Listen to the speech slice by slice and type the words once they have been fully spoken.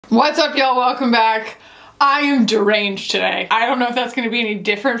What's up, y'all? Welcome back. I am deranged today. I don't know if that's going to be any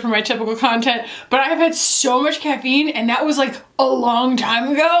different from my typical content, but I have had so much caffeine, and that was like a long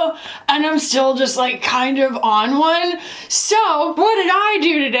time ago, and I'm still just like kind of on one. So what did I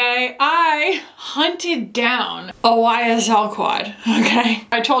do today? I hunted down a YSL quad, okay?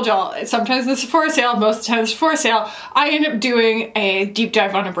 I told y'all, sometimes the Sephora sale, most of the time the Sephora sale, I end up doing a deep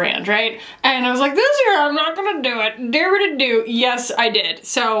dive on a brand, right? And I was like, this year I'm not gonna do it. Dare to do. Yes, I did.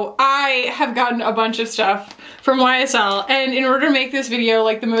 So I have gotten a bunch of stuff from YSL, and in order to make this video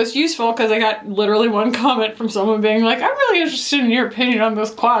like the most useful, because I got literally one comment from someone being like, I'm really interested in your opinion on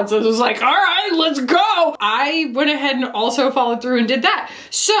those quads. I was like, all right, let's go. I went ahead and also followed through and did that.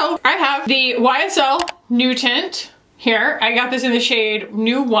 So I have the YSL New Tint here. I got this in the shade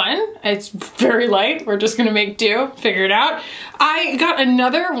New 1. It's very light. We're just gonna make do, figure it out. I got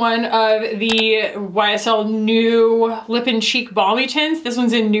another one of the YSL New Lip and Cheek Balmy Tints. This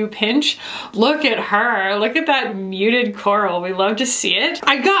one's in New Pinch. Look at her. Look at that muted coral. We love to see it.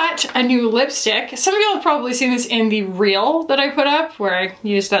 I got a new lipstick. Some of y'all have probably seen this in the reel that I put up, where I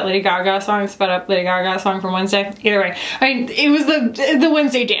used that Lady Gaga song, sped up Lady Gaga song from Wednesday. Either way, I mean, it was the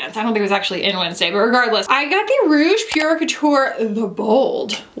Wednesday dance. I don't think it was actually in Wednesday, but regardless, I got the Rouge Pure Couture The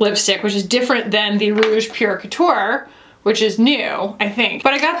Bold lipstick, which is different than the Rouge Pure Couture, which is new, I think.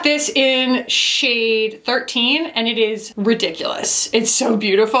 But I got this in shade 13, and it is ridiculous. It's so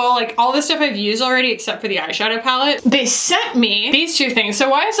beautiful. Like, all this stuff I've used already except for the eyeshadow palette. They sent me these two things.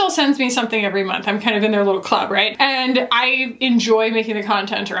 So YSL sends me something every month. I'm kind of in their little club, right? And I enjoy making the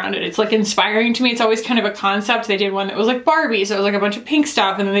content around it. It's like inspiring to me. It's always kind of a concept. They did one that was like Barbie, so it was like a bunch of pink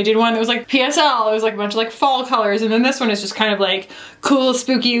stuff. And then they did one that was like PSL. It was like a bunch of like fall colors. And then this one is just kind of like cool,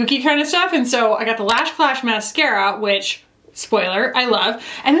 spooky, ooky kind of stuff. And so I got the Lash Clash mascara, which, spoiler, I love.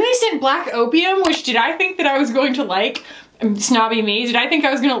 And then they sent Black Opium, which did I think that I was going to like? Snobby me, did I think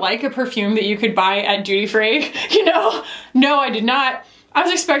I was gonna like a perfume that you could buy at duty free? You know? No, I did not. I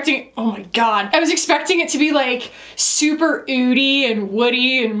was expecting, oh my God. I was expecting it to be like super oudy and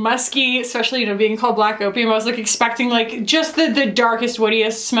woody and musky, especially, you know, being called Black Opium. I was like expecting like just the darkest,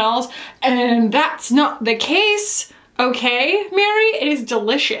 woodiest smells. And that's not the case. Okay, Mary, it is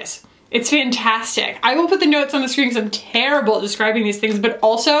delicious. It's fantastic. I will put the notes on the screen because I'm terrible at describing these things, but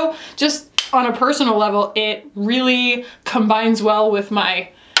also just on a personal level, it really combines well with my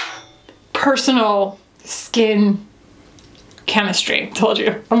personal skin chemistry. Told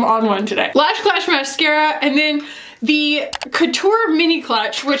you, I'm on one today. Lash Clash mascara, and then the Couture Mini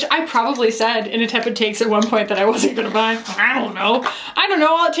Clutch, which I probably said in a Tepid Takes at one point that I wasn't gonna buy. I don't know. I don't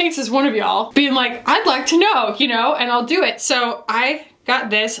know. All it takes is one of y'all being like, I'd like to know, you know, and I'll do it. So I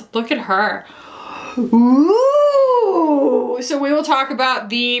got this. Look at her. Ooh. So we will talk about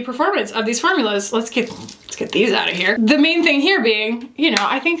the performance of these formulas. Let's get these out of here. The main thing here being, you know,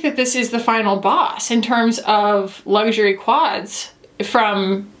 I think that this is the final boss in terms of luxury quads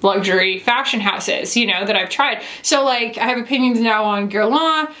from luxury fashion houses, you know, that I've tried. So like, I have opinions now on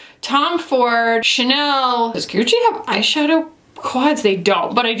Guerlain, Tom Ford, Chanel. Does Gucci have eyeshadow quads? They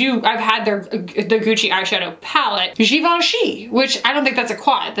don't, but I've had the Gucci eyeshadow palette. Givenchy, which I don't think that's a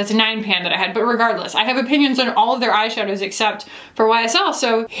quad, that's a 9-pan that I had, but regardless, I have opinions on all of their eyeshadows except for YSL,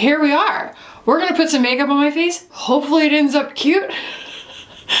 so here we are. We're gonna put some makeup on my face. Hopefully it ends up cute.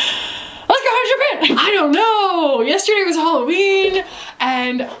 Let's go jump in. I don't know. Yesterday was Halloween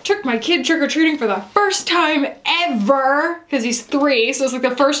and took my kid trick-or-treating for the first time ever, because he's 3, so it's like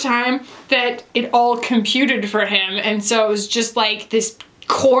the first time that it all computed for him, and so it was just like this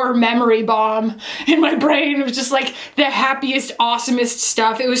core memory bomb in my brain. It was just like the happiest, awesomest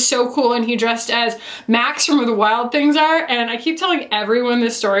stuff. It was so cool, and he dressed as Max from Where the Wild Things Are, and I keep telling everyone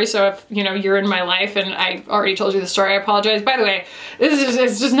this story, so if, you know, you're in my life and I already told you the story, I apologize. By the way,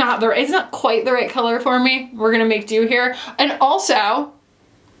 it's just not it's not quite the right color for me. We're gonna make do here. And also,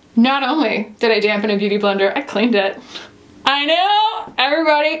 not only did I dampen a beauty blender, I cleaned it. I know,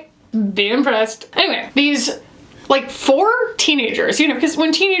 everybody, be impressed. Anyway, these like 4 teenagers, you know, because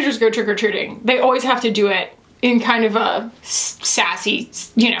when teenagers go trick-or-treating, they always have to do it in kind of a sassy,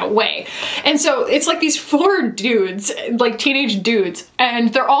 you know, way. And so it's like these 4 dudes, like teenage dudes,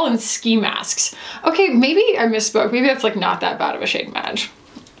 and they're all in ski masks. Okay, maybe I misspoke. Maybe that's like not that bad of a shade match.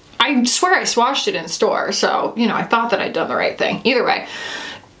 I swear I swatched it in store, so, you know, I thought that I'd done the right thing. Either way,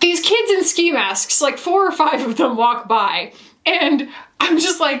 these kids in ski masks, like 4 or 5 of them walk by, and I'm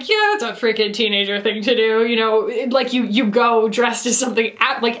just like, yeah, it's a freaking teenager thing to do, you know, like you go dressed as something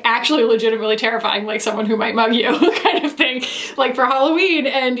like actually legitimately terrifying, like someone who might mug you kind of thing, like for Halloween,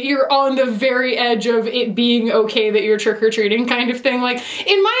 and you're on the very edge of it being okay that you're trick-or-treating kind of thing. Like,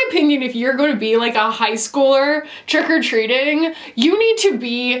 in my opinion, if you're going to be like a high schooler trick-or-treating, you need to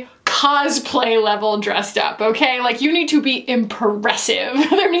be cosplay level dressed up, okay? Like, you need to be impressive.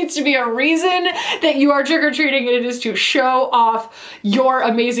 There needs to be a reason that you are trick-or-treating, and it is to show off your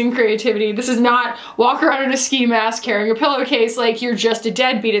amazing creativity. This is not walk around in a ski mask carrying a pillowcase like you're just a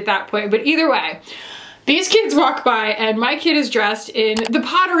deadbeat at that point. But either way, these kids walk by and my kid is dressed in the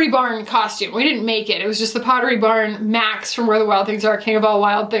Pottery Barn costume. We didn't make it. It was just the Pottery Barn Max from Where the Wild Things Are, King of All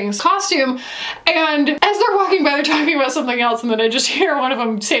Wild Things costume. And as they're walking by, they're talking about something else, and then I just hear one of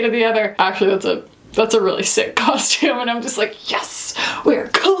them say to the other, actually, that's a really sick costume. And I'm just like, yes, we are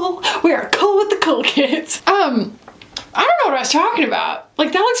cool. We are cool with the cool kids. I don't know what I was talking about.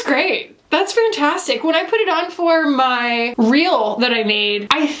 Like, that looks great. That's fantastic. When I put it on for my reel that I made,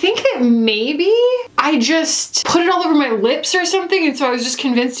 I think that maybe I just put it all over my lips or something, and so I was just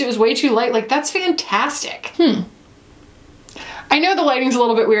convinced it was way too light. Like, that's fantastic. I know the lighting's a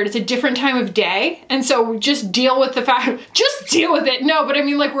little bit weird. It's a different time of day, and so just deal with the fact, just deal with it. No, but I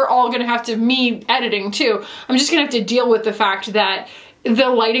mean, like, we're all gonna have to, me editing too, I'm just gonna have to deal with the fact that the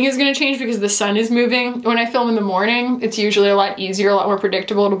lighting is gonna change because the sun is moving. When I film in the morning, it's usually a lot easier, a lot more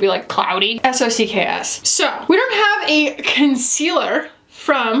predictable. It'll be like cloudy. SOCKS. So, we don't have a concealer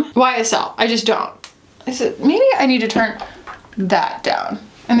from YSL. I just don't. Maybe I need to turn that down,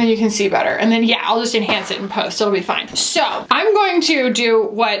 and then you can see better. And then, yeah, I'll just enhance it in post. It'll be fine. So, I'm going to do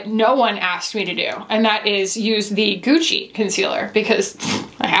what no one asked me to do, and that is use the Gucci concealer because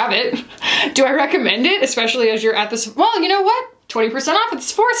I have it. Do I recommend it? Especially as you're at this, well, you know what? 20% off at the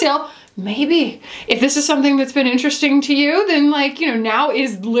Sephora sale. Maybe. If this is something that's been interesting to you, then, like, you know, now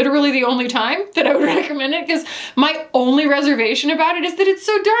is literally the only time that I would recommend it, because my only reservation about it is that it's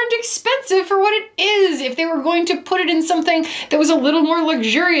so darned expensive for what it is. If they were going to put it in something that was a little more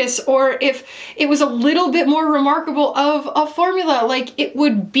luxurious, or if it was a little bit more remarkable of a formula, like, it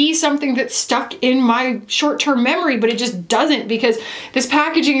would be something that stuck in my short-term memory, but it just doesn't, because this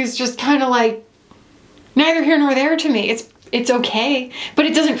packaging is just kind of like neither here nor there to me. It's okay, but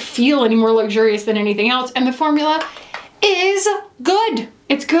it doesn't feel any more luxurious than anything else. And the formula is good.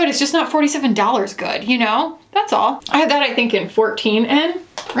 It's good. It's just not $47 good, you know? That's all. I had that, I think, in 14N,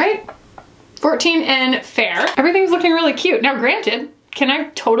 right? 14N fair. Everything's looking really cute. Now, granted, can I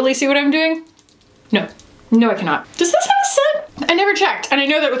totally see what I'm doing? No. No, I cannot. Does this have a scent? I never checked. And I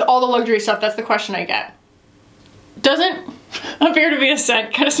know that with all the luxury stuff, that's the question I get. Doesn't appear to be a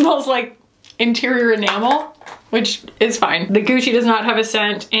scent. Kind of smells like interior enamel, which is fine. The Gucci does not have a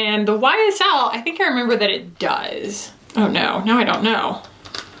scent, and the YSL, I think I remember that it does. Oh no, now I don't know.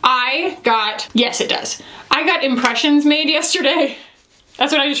 Yes it does. I got impressions made yesterday.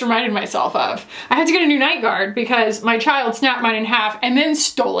 That's what I just reminded myself of. I had to get a new night guard because my child snapped mine in half and then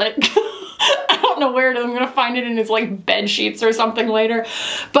stole it. I don't know where it is. I'm gonna find it in his like bed sheets or something later.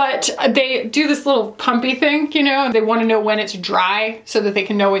 But they do this little pumpy thing, you know, they want to know when it's dry so that they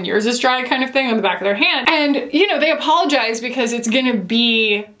can know when yours is dry kind of thing on the back of their hand. And, you know, they apologize because it's gonna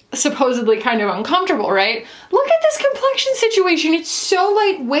be supposedly kind of uncomfortable, right? Look at this complexion situation. It's so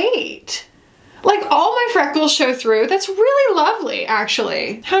lightweight. Like, all my freckles show through. That's really lovely,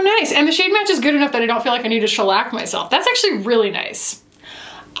 actually. How nice. And the shade match is good enough that I don't feel like I need to shellac myself. That's actually really nice.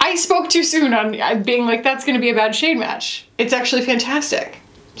 I spoke too soon on being like, that's gonna be a bad shade match. It's actually fantastic.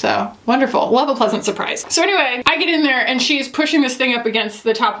 So, wonderful. Love a pleasant surprise. So anyway, I get in there and she's pushing this thing up against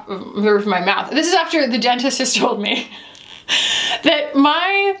the top of the roof of my mouth. This is after the dentist has told me that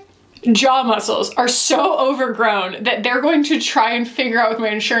my jaw muscles are so overgrown that they're going to try and figure out with my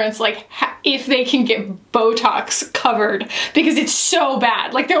insurance, like, if they can get Botox covered because it's so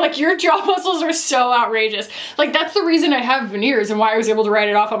bad. Like, they're like, your jaw muscles are so outrageous. Like, that's the reason I have veneers and why I was able to write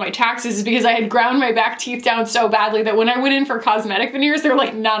it off on my taxes, is because I had ground my back teeth down so badly that when I went in for cosmetic veneers, they were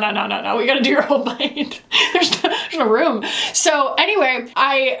like, no, we gotta do your whole bite. there's no room. So anyway,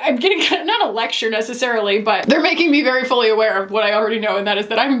 I'm getting not a lecture necessarily, but they're making me very fully aware of what I already know, and that is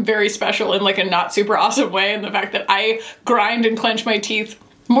that I'm very special in like a not super awesome way, and the fact that I grind and clench my teeth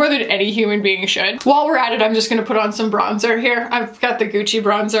more than any human being should. While we're at it, I'm just gonna put on some bronzer here. I've got the Gucci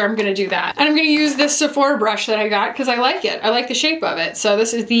bronzer, I'm gonna do that. And I'm gonna use this Sephora brush that I got because I like it. I like the shape of it. So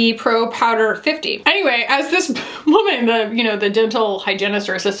this is the Pro Powder 50. Anyway, as this woman, the dental hygienist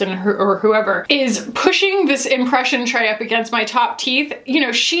or assistant or whoever, is pushing this impression tray up against my top teeth, you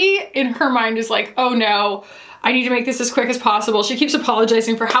know, she, in her mind, is like, oh no, I need to make this as quick as possible. She keeps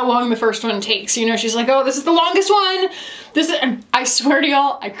apologizing for how long the first one takes. You know, she's like, oh, this is the longest one. And I swear to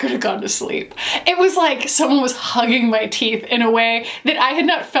y'all, I could have gone to sleep. It was like someone was hugging my teeth in a way that I had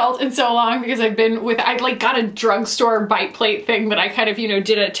not felt in so long, because I like got a drugstore bite plate thing that I kind of, you know,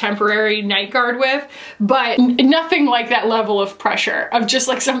 did a temporary night guard with, but nothing like that level of pressure of just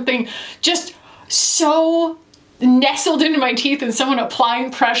like something just so nestled into my teeth and someone applying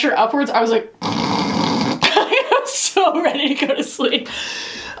pressure upwards. I was like, I was so ready to go to sleep.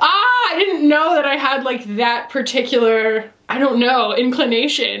 I didn't know that I had like that particular, I don't know,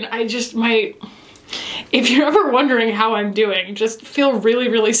 inclination. If you're ever wondering how I'm doing, just feel really,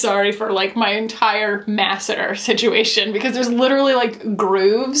 really sorry for like my entire masseter situation, because there's literally like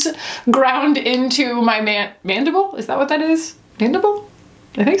grooves ground into my mandible. Is that what that is? Mandible?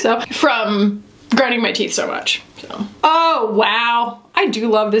 I think so. From grinding my teeth so much. So. Oh, wow. I do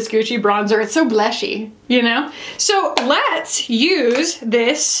love this Gucci bronzer. It's so blushy, you know? So let's use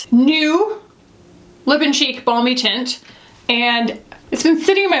this new Lip and Cheek Balmy Tint, and it's been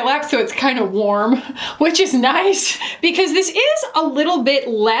sitting in my lap, so it's kind of warm, which is nice, because this is a little bit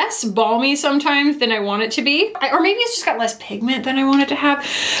less balmy sometimes than I want it to be. Or maybe it's just got less pigment than I want it to have,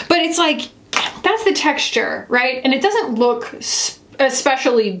 but it's like, that's the texture, right? And it doesn't look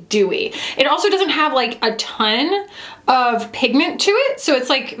especially dewy. It also doesn't have like a ton of pigment to it, so it's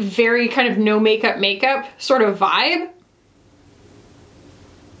like very kind of no makeup sort of vibe.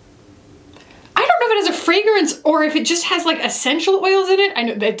 I don't know if it has a fragrance or if it just has like essential oils in it. I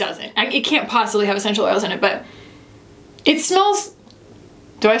know that it doesn't. It can't possibly have essential oils in it, but it smells...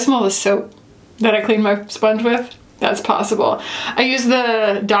 Do I smell the soap that I clean my sponge with? That's possible. I use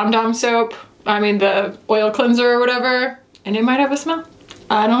the Dom Dom soap, the oil cleanser or whatever, and it might have a smell.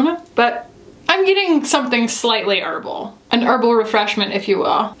 I don't know, but I'm getting something slightly herbal. An herbal refreshment, if you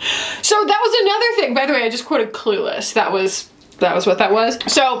will. So that was another thing. By the way, I just quoted Clueless. That was what that was.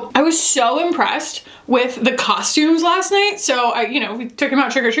 So I was so impressed with the costumes last night. So we took him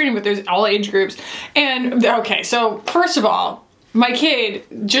out trick-or-treating, but there's all age groups. And okay, so first of all, my kid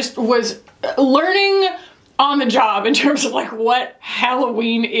just was learning on the job in terms of like what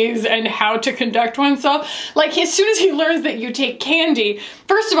Halloween is and how to conduct oneself. Like as soon as he learns that you take candy,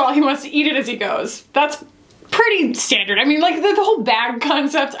 first of all, he wants to eat it as he goes. That's pretty standard. I mean, like the whole bag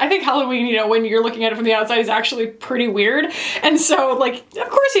concept, I think Halloween, when you're looking at it from the outside, is actually pretty weird. And so like, of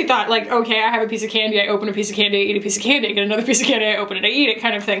course he thought like, okay, I have a piece of candy, I open a piece of candy, I eat a piece of candy, I get another piece of candy, I open it, I eat it,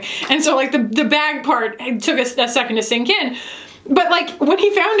 kind of thing. And so like the bag part took a second to sink in. But like when he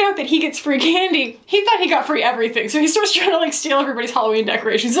found out that he gets free candy, he thought he got free everything. So he starts trying to like steal everybody's Halloween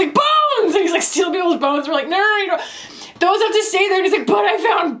decorations. He's like, bones! And he's like stealing people's bones. We're like, no, you don't. Those have to stay there. And he's like, but I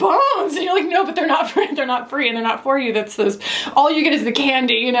found bones. And you're like, no, but they're not free. They're not free and they're not for you. That's those. All you get is the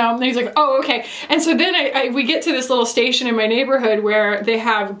candy, And he's like, oh, okay. And so then we get to this little station in my neighborhood where they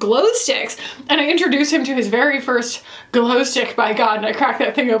have glow sticks. And I introduce him to his very first glow stick, by God. And I crack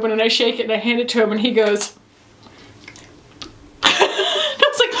that thing open and I shake it and I hand it to him and he goes, I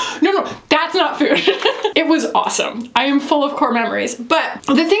was like, no, that's not food. It was awesome. I am full of core memories. But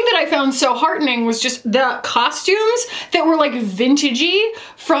the thing that I found so heartening was just the costumes that were like vintagey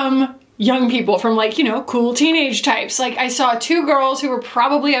from young people, from like, cool teenage types. Like I saw two girls who were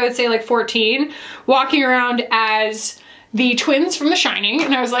probably, I would say like 14, walking around as the twins from The Shining.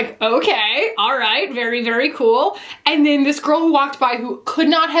 And I was like, okay, all right, very, very cool. And then this girl who walked by who could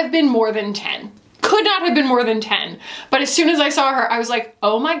not have been more than 10. Could not have been more than 10. But as soon as I saw her, I was like,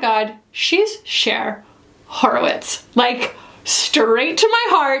 oh my God, she's Cher Horowitz. Like, straight to my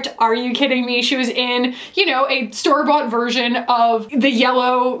heart. Are you kidding me? She was in, a store-bought version of the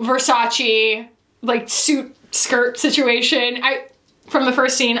yellow Versace, like, suit skirt situation. From the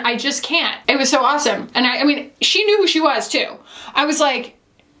first scene, I just can't. It was so awesome. And I mean, she knew who she was too. I was like,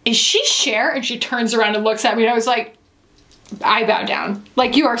 is she Cher? And she turns around and looks at me and I was like, I bow down.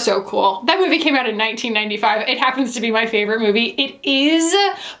 Like, you are so cool. That movie came out in 1995. It happens to be my favorite movie. It is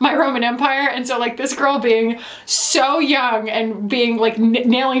my Roman Empire. And so like this girl being so young and being like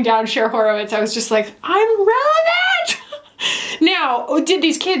nailing down Cher Horowitz, I was just like, I'm relevant. Now, did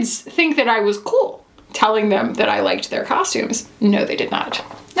these kids think that I was cool telling them that I liked their costumes? No, they did not.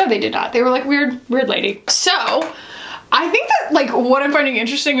 No, they did not. They were like, weird lady. So I think that like what I'm finding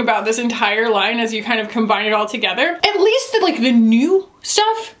interesting about this entire line as you kind of combine it all together, at least the new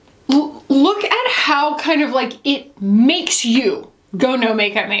stuff, look at how kind of like it makes you go no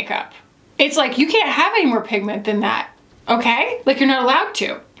makeup. It's like you can't have any more pigment than that, okay? Like you're not allowed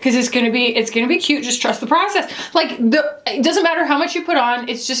to, because it's gonna be cute. Just trust the process. Like it doesn't matter how much you put on,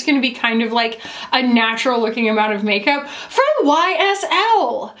 it's just gonna be kind of like a natural looking amount of makeup from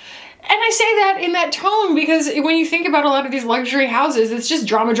YSL. I say that in that tone because when you think about a lot of these luxury houses, it's just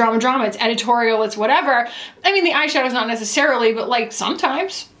drama, drama, drama. It's editorial, it's whatever. I mean, the eyeshadow's not necessarily, but like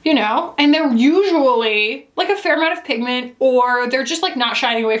sometimes, you know, and they're usually like a fair amount of pigment, or they're just like not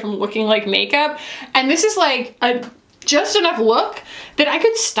shining away from looking like makeup. And this is like a just enough look that I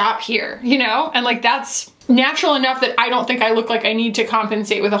could stop here, you know? And like that's natural enough that I don't think I look like I need to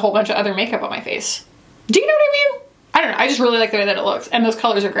compensate with a whole bunch of other makeup on my face. Do you know what I mean? I don't know, I just really like the way that it looks, and those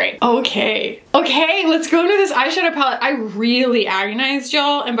colors are great. Okay, let's go into this eyeshadow palette. I really agonized,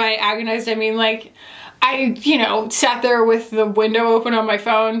 y'all, and by agonized I mean like, I, you know, sat there with the window open on my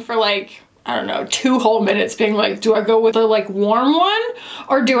phone for like, I don't know, 2 whole minutes being like, do I go with the like warm one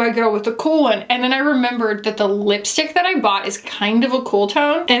or do I go with the cool one? And then I remembered that the lipstick that I bought is kind of a cool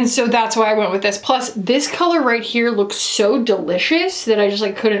tone. And so that's why I went with this. Plus this color right here looks so delicious that I just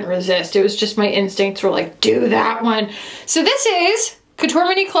like couldn't resist. It was just my instincts were like, do that one. So this is Couture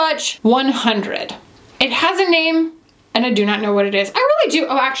Mini Clutch 100. It has a name and I do not know what it is. I really do.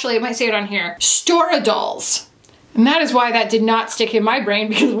 Oh, actually, I might say it on here. Storadolls. And that is why that did not stick in my brain,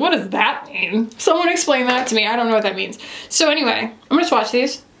 because what does that mean? Someone explain that to me. I don't know what that means. So anyway, I'm gonna swatch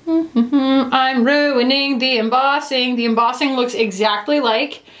these. I'm ruining the embossing. The embossing looks exactly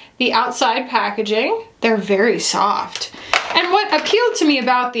like the outside packaging. They're very soft. And what appealed to me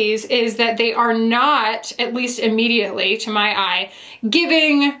about these is that they are not, at least immediately to my eye,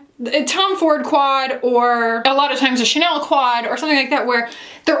 giving a Tom Ford quad or a lot of times a Chanel quad or something like that where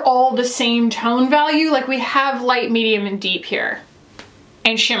they're all the same tone value. Like we have light, medium, and deep here.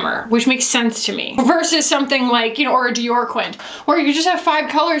 And shimmer, which makes sense to me. Versus something like, you know, or a Dior Quint, where you just have 5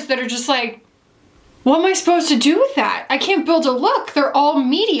 colors that are just like, what am I supposed to do with that? I can't build a look. They're all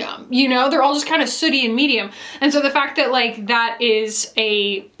medium, you know? They're all just kind of sooty and medium. And so the fact that like that is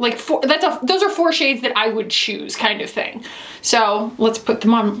a, like, those are 4 shades that I would choose kind of thing. So let's put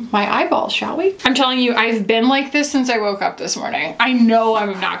them on my eyeballs, shall we? I'm telling you, I've been like this since I woke up this morning. I know I'm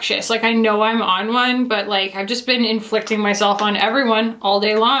obnoxious. Like I know I'm on one, but like I've just been inflicting myself on everyone all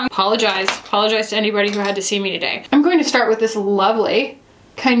day long. Apologize to anybody who had to see me today. I'm going to start with this lovely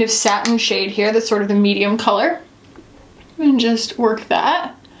kind of satin shade here that's sort of the medium color, and just work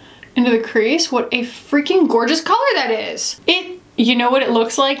that into the crease. What a freaking gorgeous color that is. You know what it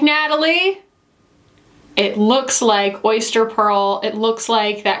looks like, Natalie? It looks like oyster pearl. It looks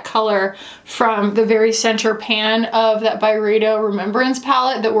like that color from the very center pan of that Byredo Remembrance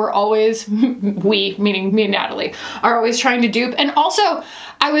palette that we're always, we, meaning me and Natalie, are always trying to dupe. And also,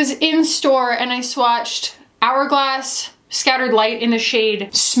 I was in store and I swatched Hourglass Scattered Light in the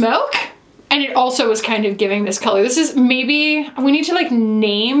shade Smoke, and it also was kind of giving this color. This is, maybe we need to like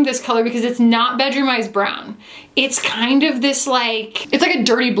name this color because it's not Bedroom Eyes Brown. It's kind of this like, it's like a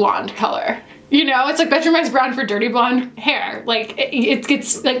dirty blonde color. You know, it's like Bedroom Eyes Brown for dirty blonde hair. Like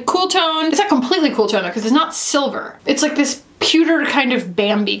it's like cool tone. It's not completely cool tone though, because it's not silver. It's like this pewter kind of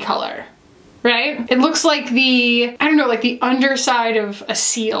Bambi color, right? It looks like the, I don't know, like the underside of a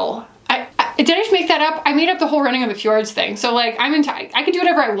seal. Did I just make that up? I made up the whole Running on the Fjords thing. So like, I can do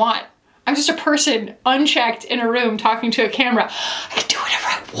whatever I want. I'm just a person unchecked in a room talking to a camera. I can do whatever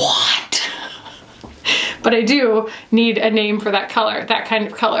I want. But I do need a name for that color, that kind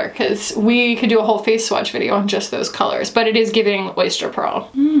of color, because we could do a whole face swatch video on just those colors, but it is giving oyster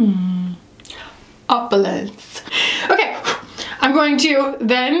pearl. Opulence. Okay, I'm going to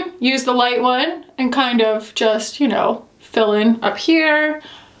then use the light one and kind of just, you know, fill in up here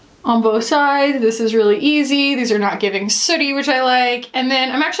on both sides. This is really easy. These are not giving sooty, which I like. And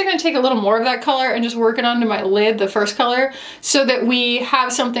then I'm actually gonna take a little more of that color and just work it onto my lid, the first color, so that we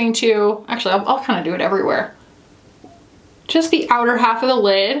have something to, actually I'll kind of do it everywhere. Just the outer half of the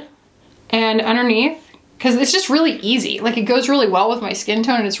lid and underneath, because it's just really easy. Like it goes really well with my skin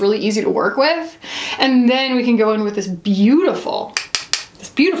tone and it's really easy to work with. And then we can go in with this beautiful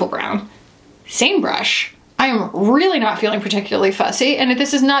brown. Same brush. I am really not feeling particularly fussy, and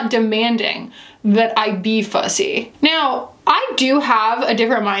this is not demanding that I be fussy. Now, I do have a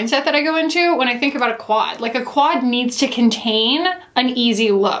different mindset that I go into when I think about a quad. Like a quad needs to contain an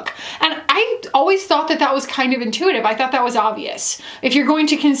easy look. And I always thought that that was kind of intuitive. I thought that was obvious. If you're going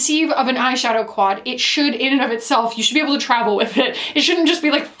to conceive of an eyeshadow quad, it should in and of itself, you should be able to travel with it. It shouldn't just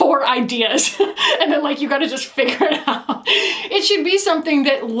be like 4 ideas and then like you gotta just figure it out. It should be something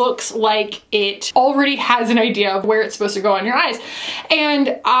that looks like it already has an idea of where it's supposed to go on your eyes.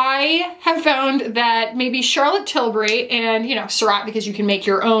 And I have found that maybe Charlotte Tilbury and, you know, Surratt, because you can make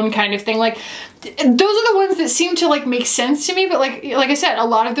your own kind of thing, like those are the ones that seem to like make sense to me, but like I said, a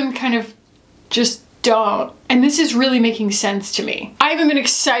lot of them kind of just don't. And this is really making sense to me. I haven't been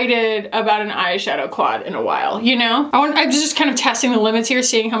excited about an eyeshadow quad in a while, you know? I'm just kind of testing the limits here,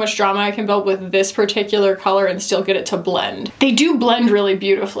 seeing how much drama I can build with this particular color and still get it to blend. They do blend really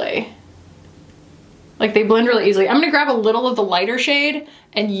beautifully. Like they blend really easily. I'm gonna grab a little of the lighter shade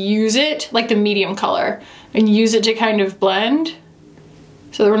and use it, like the medium color, and use it to kind of blend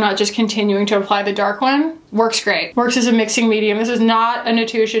so that we're not just continuing to apply the dark one. Works great. Works as a mixing medium. This is not a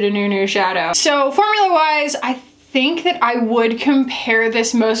Natosha Denunu shadow. So formula-wise, I think that I would compare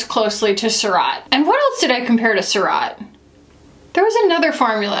this most closely to Surratt. And what else did I compare to Surratt? There was another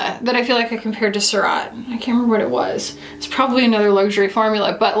formula that I feel like I compared to Surratt. I can't remember what it was. It's probably another luxury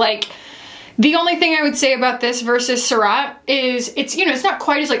formula, but like, the only thing I would say about this versus Surratt is it's, you know, it's not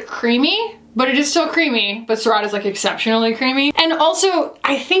quite as like creamy, but it is still creamy, but Surratt is like exceptionally creamy. And also,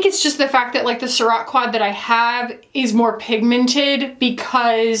 I think it's just the fact that like the Surratt quad that I have is more pigmented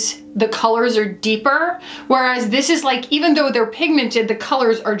because the colors are deeper. Whereas this is like, even though they're pigmented, the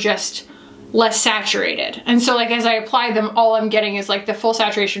colors are just less saturated. And so like as I apply them, all I'm getting is like the full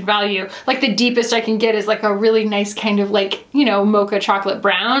saturation value. Like the deepest I can get is like a really nice kind of like, you know, mocha chocolate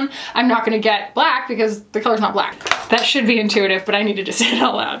brown. I'm not gonna get black because the color's not black. That should be intuitive, but I needed to say it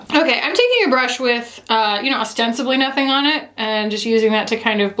out loud. Okay, I'm taking a brush with, you know, ostensibly nothing on it and just using that to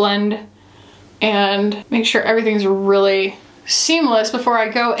kind of blend and make sure everything's really seamless before I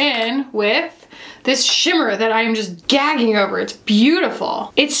go in with this shimmer that I am just gagging over. It's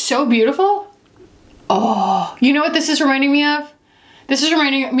beautiful. It's so beautiful. Oh, you know what this is reminding me of? This is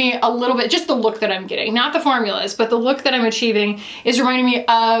reminding me a little bit, just the look that I'm getting, not the formulas, but the look that I'm achieving is reminding me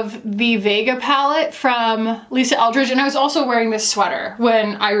of the Vega palette from Lisa Eldridge. And I was also wearing this sweater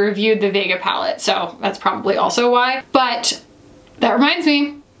when I reviewed the Vega palette, so that's probably also why. But that reminds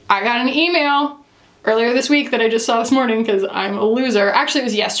me, I got an email earlier this week that I just saw this morning because I'm a loser. Actually, it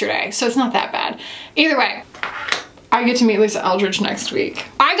was yesterday, so it's not that bad. Either way, I get to meet Lisa Eldridge next week.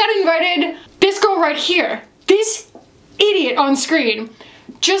 I got invited, this girl right here, this idiot on screen,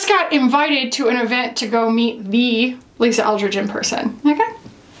 just got invited to an event to go meet the Lisa Eldridge in person, okay?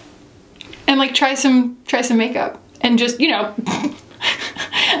 And like try some makeup and just, you know,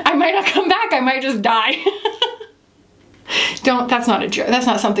 I might not come back, I might just die. That's not a joke. That's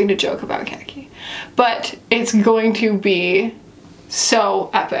not something to joke about, Kackie. But it's going to be so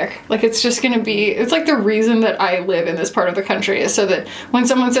epic. Like it's just gonna be, it's like the reason that I live in this part of the country is so that when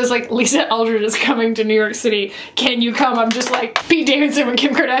someone says like Lisa Eldridge is coming to New York City, can you come? I'm just like Pete Davidson when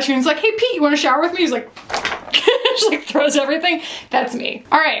Kim Kardashian's like, hey Pete, you wanna shower with me? He's like, just like throws everything. That's me.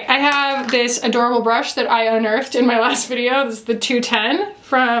 All right, I have this adorable brush that I unearthed in my last video. This is the 210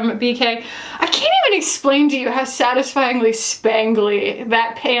 from BK. I can't even explain to you how satisfyingly spangly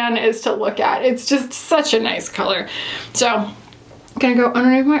that pan is to look at. It's just such a nice color. So I'm gonna go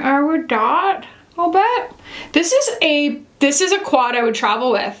underneath my eye with dot, I'll bet. This is a quad I would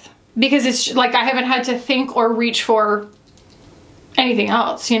travel with because it's like I haven't had to think or reach for anything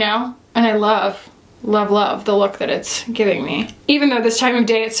else, you know? And I love the look that it's giving me. Even though this time of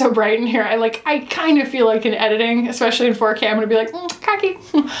day it's so bright in here, I kind of feel like in editing, especially in 4K, I'm gonna be like, Kackie,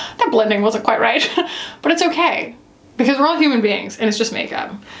 that blending wasn't quite right. But it's okay, because we're all human beings and it's just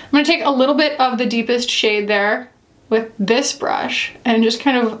makeup. I'm gonna take a little bit of the deepest shade there with this brush and just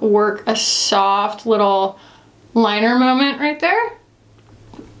kind of work a soft little liner moment right there.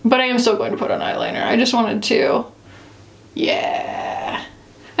 But I am still going to put on eyeliner. I just wanted to, yeah.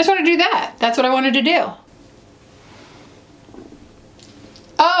 I just want to do that. That's what I wanted to do.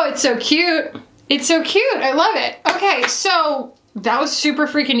 Oh, it's so cute. It's so cute. I love it. Okay, so that was super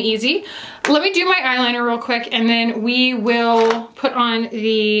freaking easy. Let me do my eyeliner real quick and then we will put on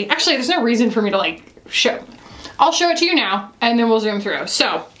the, actually there's no reason for me to like show. I'll show it to you now and then we'll zoom through.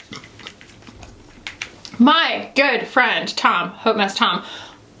 So my good friend, Tom, Hope Mess Tom,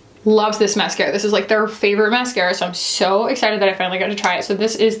 loves this mascara. This is like their favorite mascara, so I'm so excited that I finally got to try it. So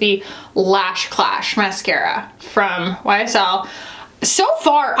this is the Lash Clash mascara from YSL. So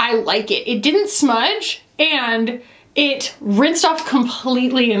far, I like it. It didn't smudge and it rinsed off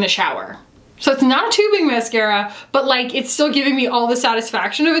completely in the shower. So it's not a tubing mascara, but like it's still giving me all the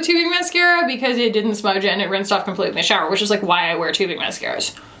satisfaction of a tubing mascara because it didn't smudge and it rinsed off completely in the shower, which is like why I wear tubing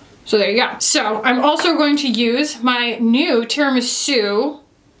mascaras. So there you go. So I'm also going to use my new Tiramisu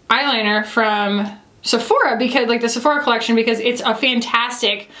eyeliner from SEPHORA, because like the SEPHORA collection, because it's a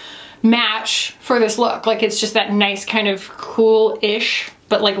fantastic match for this look. Like it's just that nice kind of cool-ish,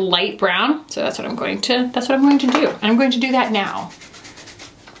 but like light brown. So that's what I'm going to do. I'm going to do that now.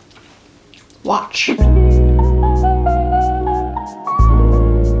 Watch.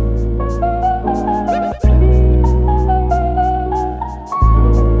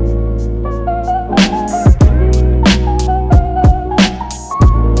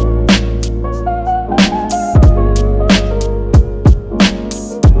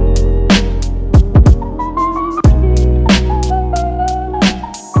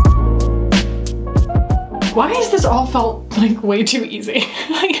 felt like way too easy.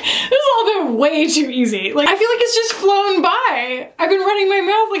 Like, this all been way too easy. Like, I feel like it's just flown by. I've been running my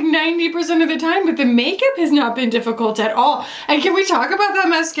mouth like 90% of the time, but the makeup has not been difficult at all. And can we talk about that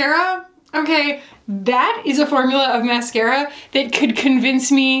mascara? Okay, that is a formula of mascara that could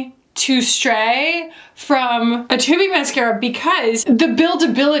convince me to stray from a tubing mascara because the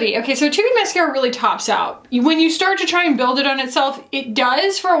buildability. Okay, so a tubing mascara really tops out. When you start to try and build it on itself, it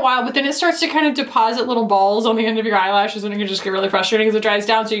does for a while, but then it starts to kind of deposit little balls on the end of your eyelashes and it can just get really frustrating as it dries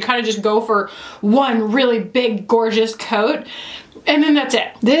down. So you kind of just go for one really big, gorgeous coat. And then that's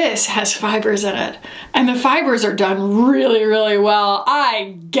it. This has fibers in it. And the fibers are done really, really well.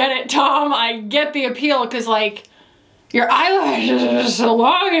 I get it, Tom. I get the appeal because like, your eyelashes are just so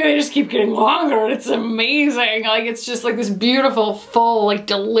long and they just keep getting longer and it's amazing. Like, it's just like this beautiful, full, like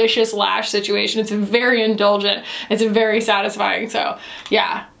delicious lash situation. It's very indulgent. It's very satisfying. So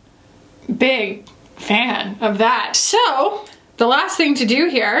yeah, big fan of that. So the last thing to do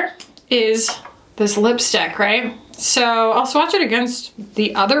here is this lipstick, right? So I'll swatch it against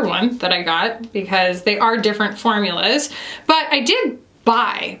the other one that I got because they are different formulas, but I did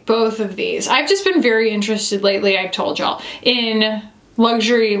buy both of these. I've just been very interested lately, I've told y'all, in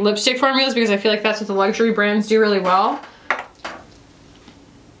luxury lipstick formulas because I feel like that's what the luxury brands do really well.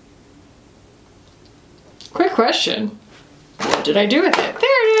 Quick question. What did I do with it? There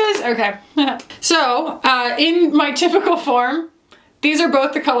it is. Okay. So, in my typical form, these are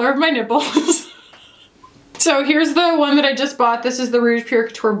both the color of my nipples. So here's the one that I just bought. This is the Rouge Pure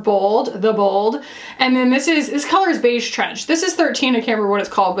Couture Bold, the Bold. And then this color is Beige Trench. This is 13, I can't remember what it's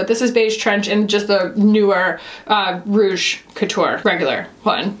called, but this is Beige Trench and just the newer Rouge Couture regular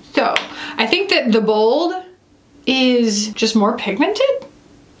one. So I think that the Bold is just more pigmented.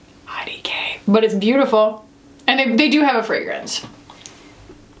 IDK, but it's beautiful. And they do have a fragrance.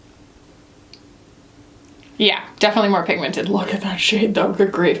 Yeah, definitely more pigmented. Look at that shade though,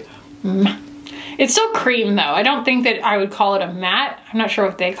 good grief. It's still cream though. I don't think that I would call it a matte. I'm not sure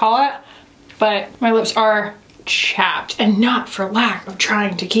what they call it, but my lips are chapped and not for lack of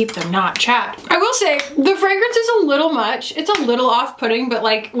trying to keep them not chapped. I will say the fragrance is a little much. It's a little off-putting, but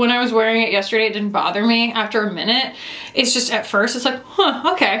like when I was wearing it yesterday, it didn't bother me after a minute. It's just at first it's like,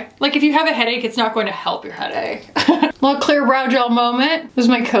 huh, okay. Like if you have a headache, it's not going to help your headache. Little clear brow gel moment. This is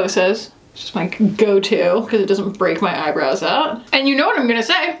my Kosas. It's just my go-to because it doesn't break my eyebrows out. And you know what I'm gonna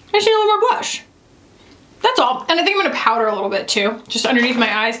say. I just need a little more blush. That's all. And I think I'm gonna powder a little bit too, just underneath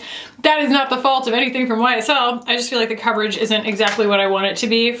my eyes. That is not the fault of anything from YSL. I just feel like the coverage isn't exactly what I want it to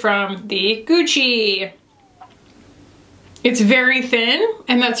be from the Gucci. It's very thin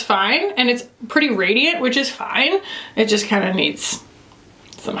and that's fine. And it's pretty radiant, which is fine. It just kind of needs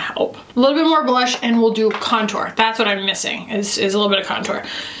some help. A little bit more blush and we'll do contour. That's what I'm missing is a little bit of contour.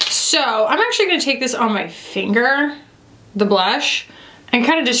 So I'm actually gonna take this on my finger, the blush, and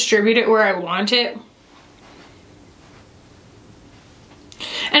kind of distribute it where I want it.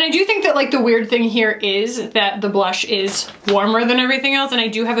 And I do think that like the weird thing here is that the blush is warmer than everything else, and I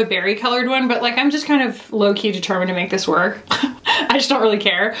do have a berry colored one, but like I'm just kind of low-key determined to make this work. I just don't really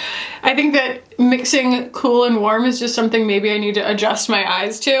care. I think that mixing cool and warm is just something maybe I need to adjust my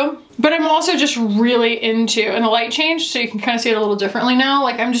eyes to. But I'm also just really into, and the light changed so you can kind of see it a little differently now,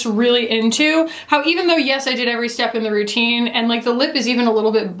 like I'm just really into how even though yes I did every step in the routine and like the lip is even a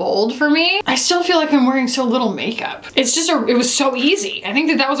little bit bold for me, I still feel like I'm wearing so little makeup. It's just it was so easy. I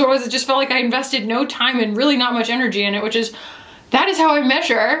think that was what it was. It just felt like I invested no time and really not much energy in it, which is, that is how I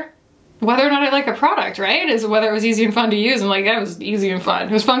measure whether or not I like a product, right? Is whether it was easy and fun to use, and like that was easy and fun.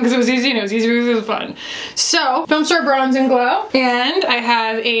 It was fun because it was easy and it was easy because it was fun. So, Film Store Bronze and Glow, and I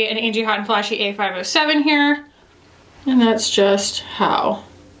have an Angie Hot and Flashy A507 here, and that's just how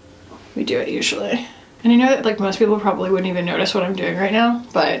we do it usually. And I know that like most people probably wouldn't even notice what I'm doing right now,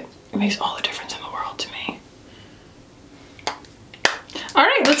 but it makes all the difference in the world to me. All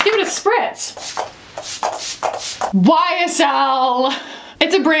right, let's give it a spritz. YSL.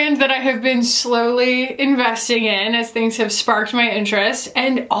 It's a brand that I have been slowly investing in as things have sparked my interest,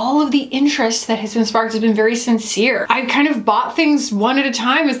 and all of the interest that has been sparked has been very sincere. I've kind of bought things one at a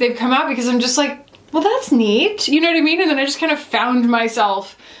time as they've come out because I'm just like, well, that's neat. You know what I mean? And then I just kind of found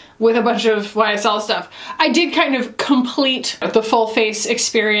myself with a bunch of YSL stuff. I did kind of complete the full face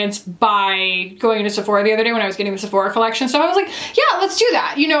experience by going into Sephora the other day when I was getting the Sephora collection. So I was like, yeah, let's do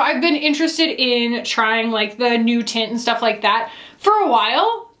that. You know, I've been interested in trying like the new tint and stuff like that for a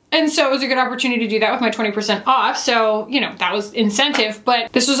while. And so it was a good opportunity to do that with my 20% off. So, you know, that was incentive,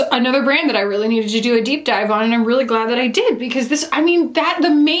 but this was another brand that I really needed to do a deep dive on. And I'm really glad that I did because this, I mean, the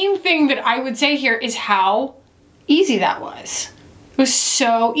main thing that I would say here is how easy that was. It was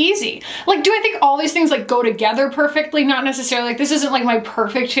so easy. Like, do I think all these things like go together perfectly? Not necessarily. Like, this isn't like my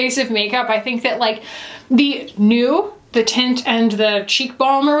perfect face of makeup. I think that like the tint and the cheek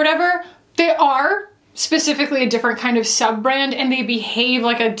balm or whatever, they are specifically a different kind of sub-brand, and they behave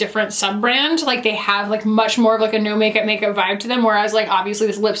like a different sub-brand. Like, they have like much more of like a no makeup vibe to them, whereas like obviously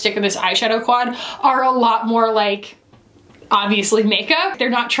this lipstick and this eyeshadow quad are a lot more like obviously makeup. They're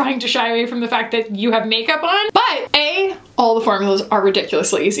not trying to shy away from the fact that you have makeup on. But A, all the formulas are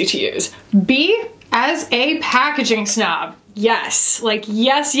ridiculously easy to use. B, as a packaging snob, yes, like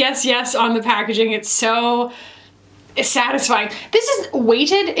yes, yes, yes on the packaging. It's so satisfying. This is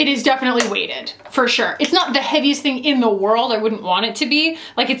weighted. It is definitely weighted for sure. It's not the heaviest thing in the world. I wouldn't want it to be.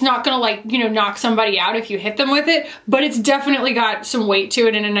 Like, it's not gonna like, you know, knock somebody out if you hit them with it, but it's definitely got some weight to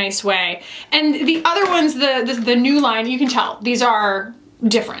it in a nice way. And the other ones, the new line, you can tell these are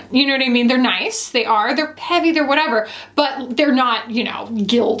different. You know what I mean? They're nice. They're heavy, they're whatever, but they're not, you know,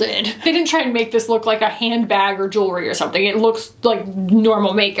 gilded. They didn't try and make this look like a handbag or jewelry or something. It looks like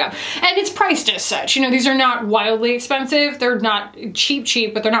normal makeup, and it's priced as such. You know, these are not wildly expensive. They're not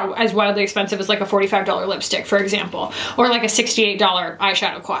cheap, but they're not as wildly expensive as like a $45 lipstick, for example, or like a $68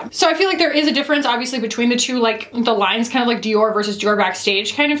 eyeshadow quad. So I feel like there is a difference, obviously, between the two, like the lines, kind of like Dior versus Dior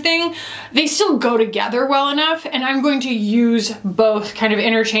Backstage kind of thing. They still go together well enough, and I'm going to use both kind of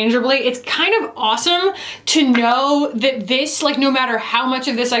interchangeably. It's kind of awesome to know that this, like, no matter how much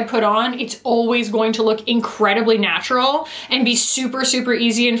of this I put on, it's always going to look incredibly natural and be super, super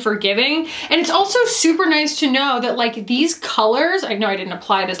easy and forgiving. And it's also super nice to know that like these colors, I know I didn't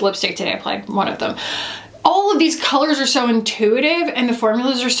apply this lipstick today, I applied one of them. All of these colors are so intuitive and the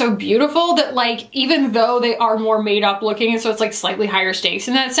formulas are so beautiful that like, even though they are more made up looking, and so it's like slightly higher stakes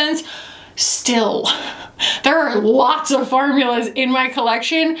in that sense, still, there are lots of formulas in my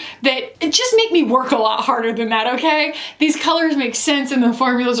collection that just make me work a lot harder than that, okay? These colors make sense and the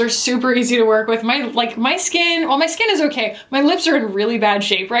formulas are super easy to work with. My skin, well, my skin is okay. My lips are in really bad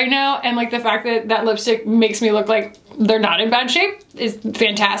shape right now, and like the fact that that lipstick makes me look like they're not in bad shape is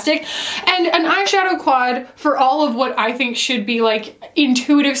fantastic. And an eyeshadow quad, for all of what I think should be like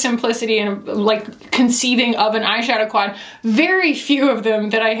intuitive simplicity and like conceiving of an eyeshadow quad, very few of them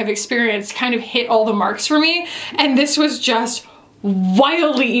that I have experienced kind of hit all the marks for me. And this was just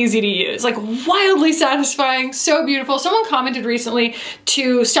wildly easy to use, like wildly satisfying, so beautiful. Someone commented recently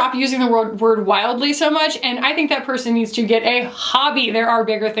to stop using the word wildly so much, and I think that person needs to get a hobby. There are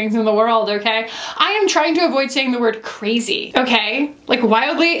bigger things in the world, okay? I am trying to avoid saying the word crazy, okay? Like,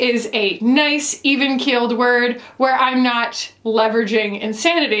 wildly is a nice, even-keeled word where I'm not leveraging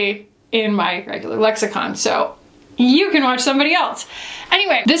insanity in my regular lexicon, so you can watch somebody else.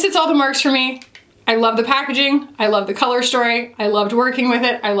 Anyway, this hits all the marks for me. I love the packaging, I love the color story, I loved working with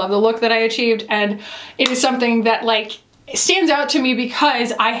it, I love the look that I achieved, and it is something that like stands out to me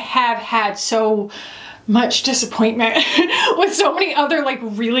because I have had so much disappointment with so many other like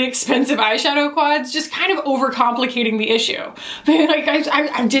really expensive eyeshadow quads, just kind of overcomplicating the issue. Like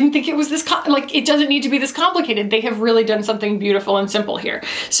I didn't think it was this, like it doesn't need to be this complicated. They have really done something beautiful and simple here.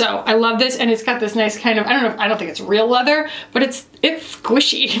 So I love this, and it's got this nice kind of, I don't think it's real leather, but it's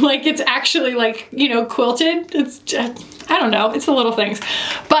squishy. Like it's actually like, you know, quilted. It's just, I don't know, it's the little things.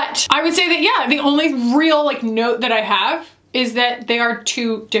 But I would say that, yeah, the only real like note that I have is that they are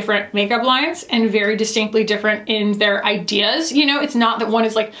two different makeup lines and very distinctly different in their ideas. You know, it's not that one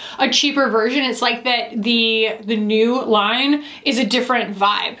is like a cheaper version. It's like that the new line is a different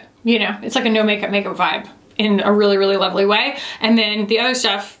vibe. You know, it's like a no makeup vibe in a really, really lovely way. And then the other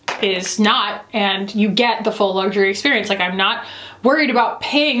stuff is not, and you get the full luxury experience. Like, I'm not worried about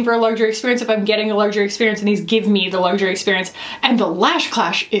paying for a luxury experience if I'm getting a luxury experience, and these give me the luxury experience. And the lash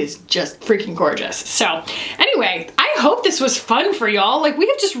clash is just freaking gorgeous. So anyway, I hope this was fun for y'all. Like, we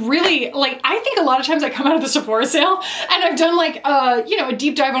have just really, like, I think a lot of times I come out of the Sephora sale and I've done like you know, a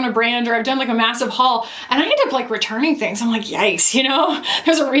deep dive on a brand, or I've done like a massive haul, and I end up like returning things. I'm like, yikes, you know,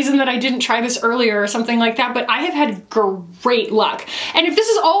 there's a reason that I didn't try this earlier or something like that. But I have had great luck. And if this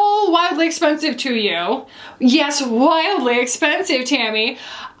is all wildly expensive to you, yes, wildly expensive, Tammy,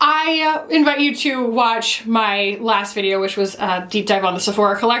 I invite you to watch my last video, which was a deep dive on the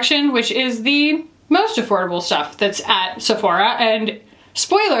Sephora collection, which is the most affordable stuff that's at Sephora. And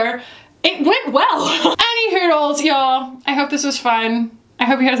spoiler, it went well. Any hoodles, y'all. I hope this was fun. I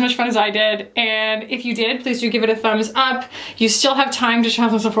hope you had as much fun as I did. And if you did, please do give it a thumbs up. You still have time to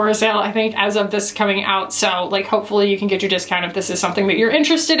shop the Sephora sale, I think, as of this coming out. So like, hopefully you can get your discount if this is something that you're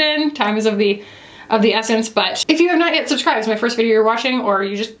interested in. Time is of the essence. But if you have not yet subscribed, it's my first video you're watching, or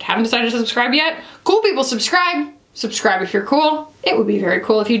you just haven't decided to subscribe yet, cool people, subscribe. Subscribe if you're cool. It would be very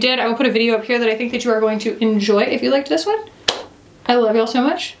cool if you did. I will put a video up here that I think that you are going to enjoy if you liked this one. I love y'all so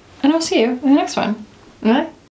much, and I'll see you in the next one. Bye.